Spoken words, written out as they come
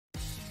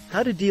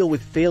How to deal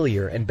with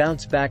failure and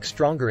bounce back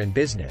stronger in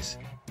business.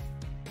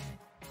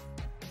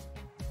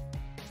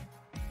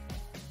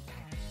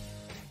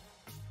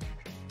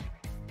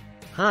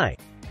 Hi,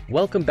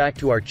 welcome back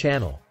to our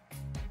channel.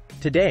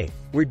 Today,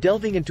 we're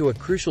delving into a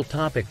crucial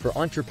topic for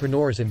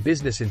entrepreneurs and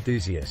business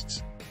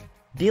enthusiasts: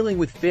 dealing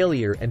with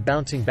failure and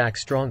bouncing back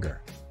stronger.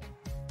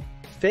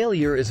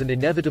 Failure is an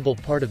inevitable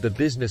part of the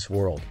business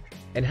world,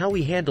 and how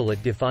we handle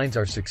it defines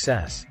our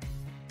success.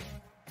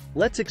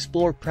 Let's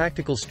explore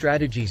practical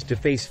strategies to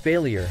face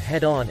failure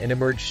head-on and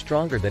emerge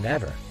stronger than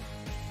ever.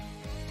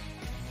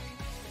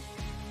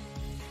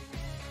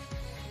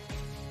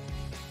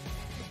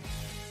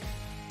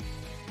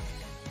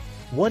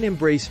 One,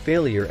 embrace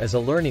failure as a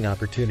learning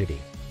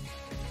opportunity.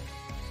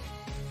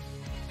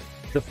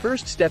 The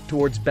first step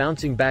towards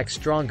bouncing back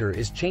stronger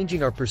is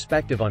changing our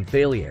perspective on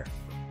failure.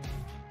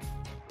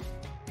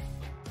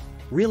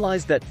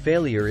 Realize that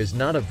failure is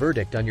not a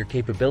verdict on your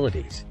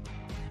capabilities.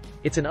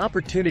 It's an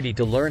opportunity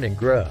to learn and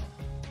grow.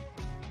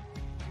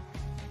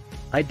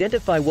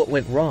 Identify what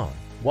went wrong,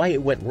 why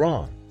it went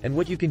wrong, and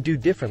what you can do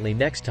differently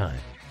next time.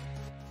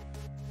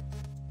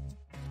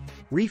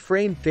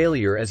 Reframe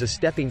failure as a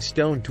stepping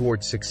stone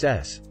towards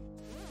success.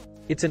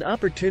 It's an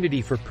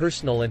opportunity for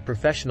personal and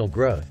professional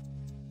growth.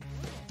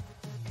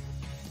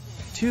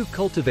 2.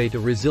 Cultivate a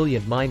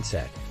resilient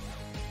mindset.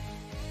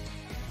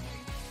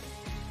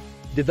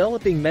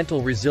 Developing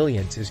mental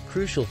resilience is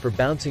crucial for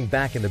bouncing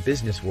back in the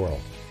business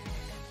world.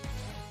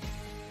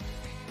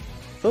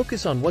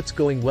 Focus on what's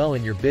going well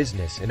in your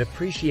business and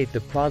appreciate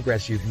the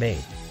progress you've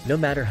made, no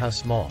matter how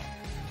small.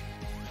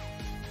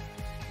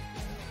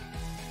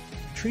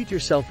 Treat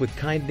yourself with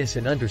kindness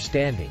and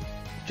understanding,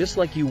 just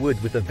like you would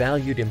with a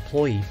valued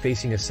employee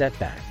facing a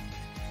setback.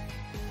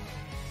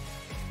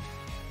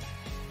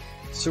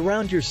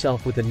 Surround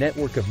yourself with a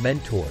network of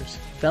mentors,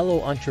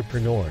 fellow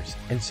entrepreneurs,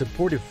 and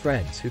supportive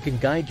friends who can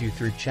guide you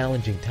through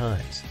challenging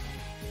times.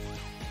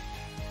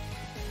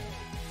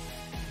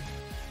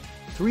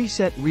 3.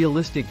 Set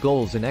realistic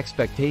goals and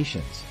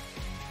expectations.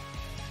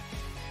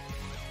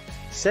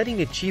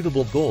 Setting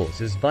achievable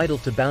goals is vital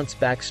to bounce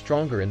back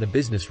stronger in the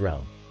business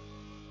realm.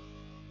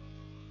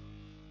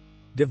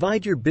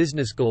 Divide your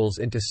business goals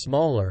into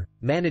smaller,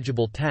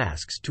 manageable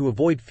tasks to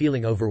avoid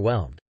feeling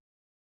overwhelmed.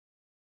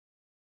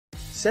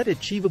 Set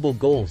achievable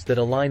goals that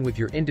align with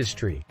your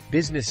industry,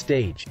 business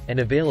stage, and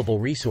available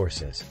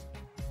resources.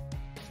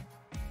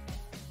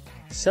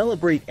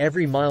 Celebrate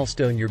every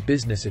milestone your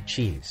business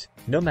achieves,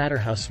 no matter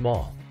how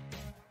small.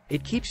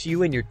 It keeps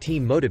you and your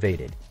team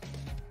motivated.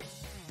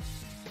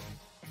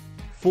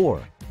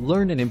 4.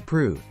 Learn and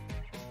improve.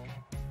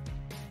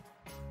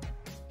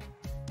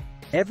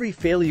 Every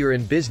failure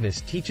in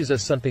business teaches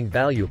us something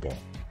valuable.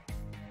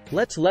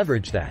 Let's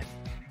leverage that.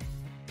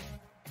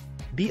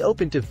 Be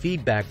open to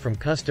feedback from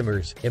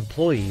customers,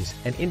 employees,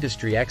 and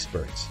industry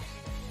experts.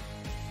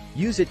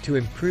 Use it to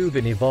improve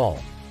and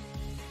evolve.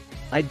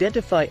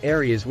 Identify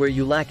areas where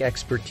you lack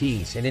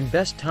expertise and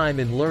invest time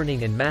in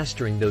learning and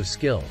mastering those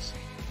skills.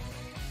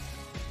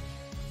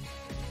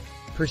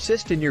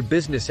 Persist in your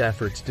business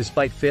efforts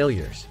despite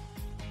failures.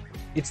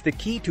 It's the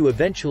key to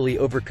eventually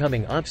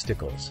overcoming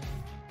obstacles.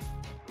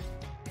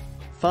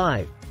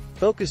 5.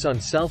 Focus on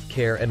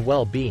self-care and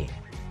well-being.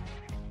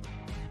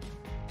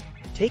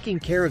 Taking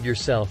care of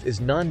yourself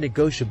is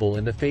non-negotiable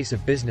in the face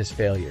of business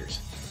failures.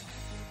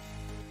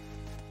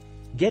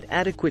 Get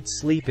adequate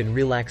sleep and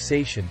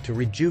relaxation to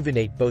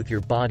rejuvenate both your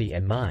body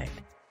and mind.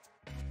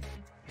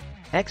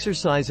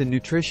 Exercise and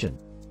nutrition.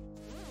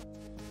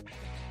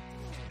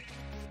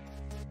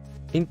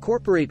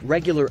 Incorporate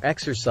regular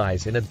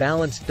exercise and a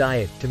balanced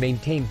diet to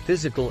maintain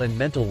physical and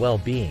mental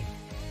well-being.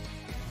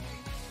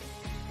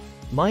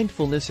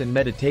 Mindfulness and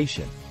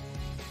meditation.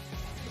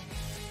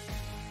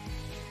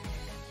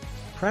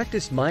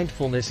 Practice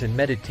mindfulness and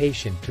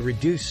meditation to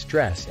reduce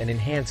stress and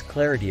enhance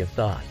clarity of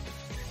thought.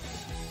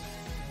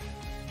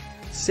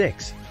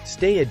 6.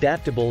 Stay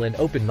adaptable and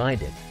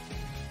open-minded.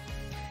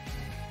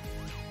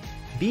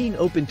 Being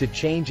open to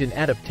change and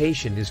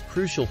adaptation is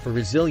crucial for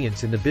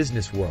resilience in the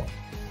business world.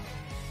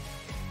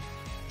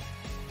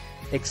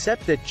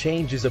 Accept that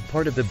change is a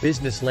part of the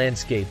business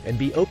landscape and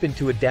be open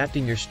to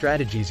adapting your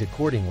strategies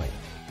accordingly.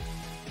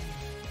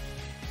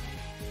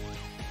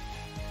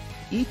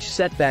 Each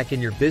setback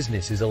in your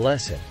business is a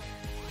lesson.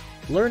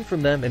 Learn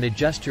from them and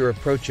adjust your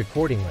approach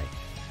accordingly.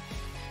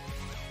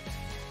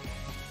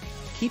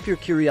 Keep your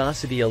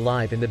curiosity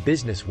alive in the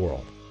business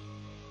world.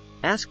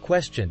 Ask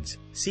questions,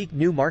 seek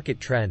new market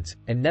trends,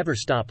 and never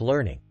stop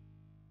learning.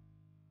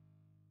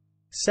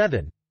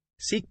 7.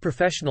 Seek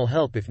professional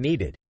help if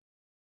needed.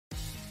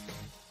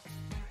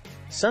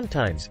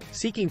 Sometimes,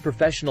 seeking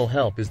professional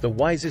help is the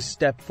wisest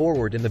step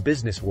forward in the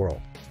business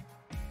world.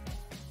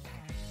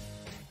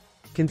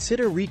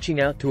 Consider reaching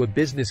out to a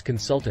business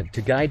consultant to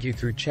guide you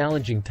through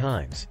challenging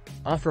times,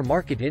 offer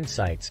market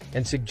insights,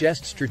 and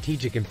suggest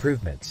strategic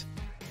improvements.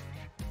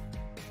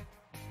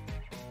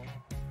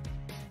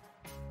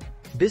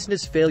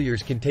 Business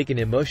failures can take an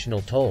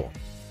emotional toll.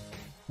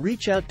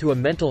 Reach out to a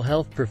mental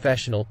health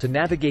professional to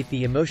navigate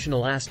the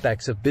emotional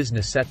aspects of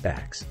business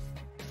setbacks.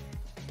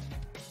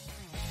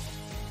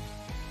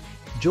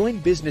 Join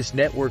business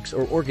networks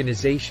or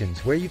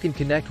organizations where you can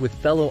connect with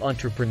fellow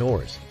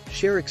entrepreneurs,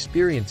 share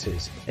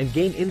experiences, and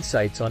gain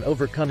insights on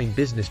overcoming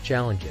business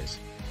challenges.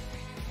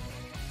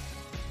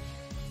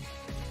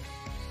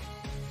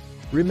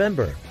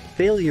 Remember,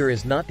 failure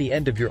is not the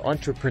end of your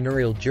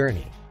entrepreneurial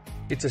journey.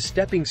 It's a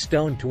stepping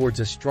stone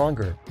towards a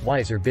stronger,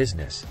 wiser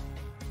business.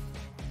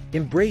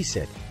 Embrace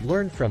it,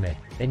 learn from it,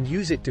 and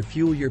use it to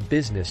fuel your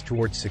business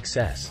towards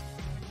success.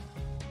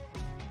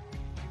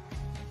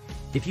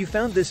 If you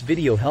found this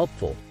video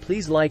helpful,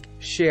 please like,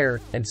 share,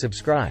 and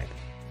subscribe.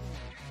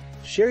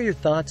 Share your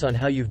thoughts on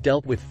how you've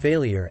dealt with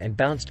failure and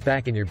bounced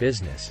back in your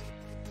business.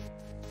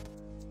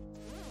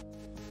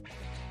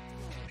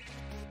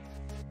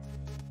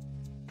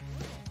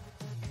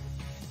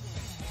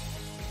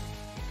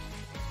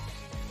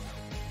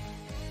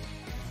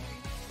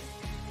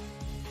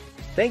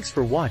 Thanks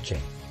for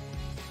watching.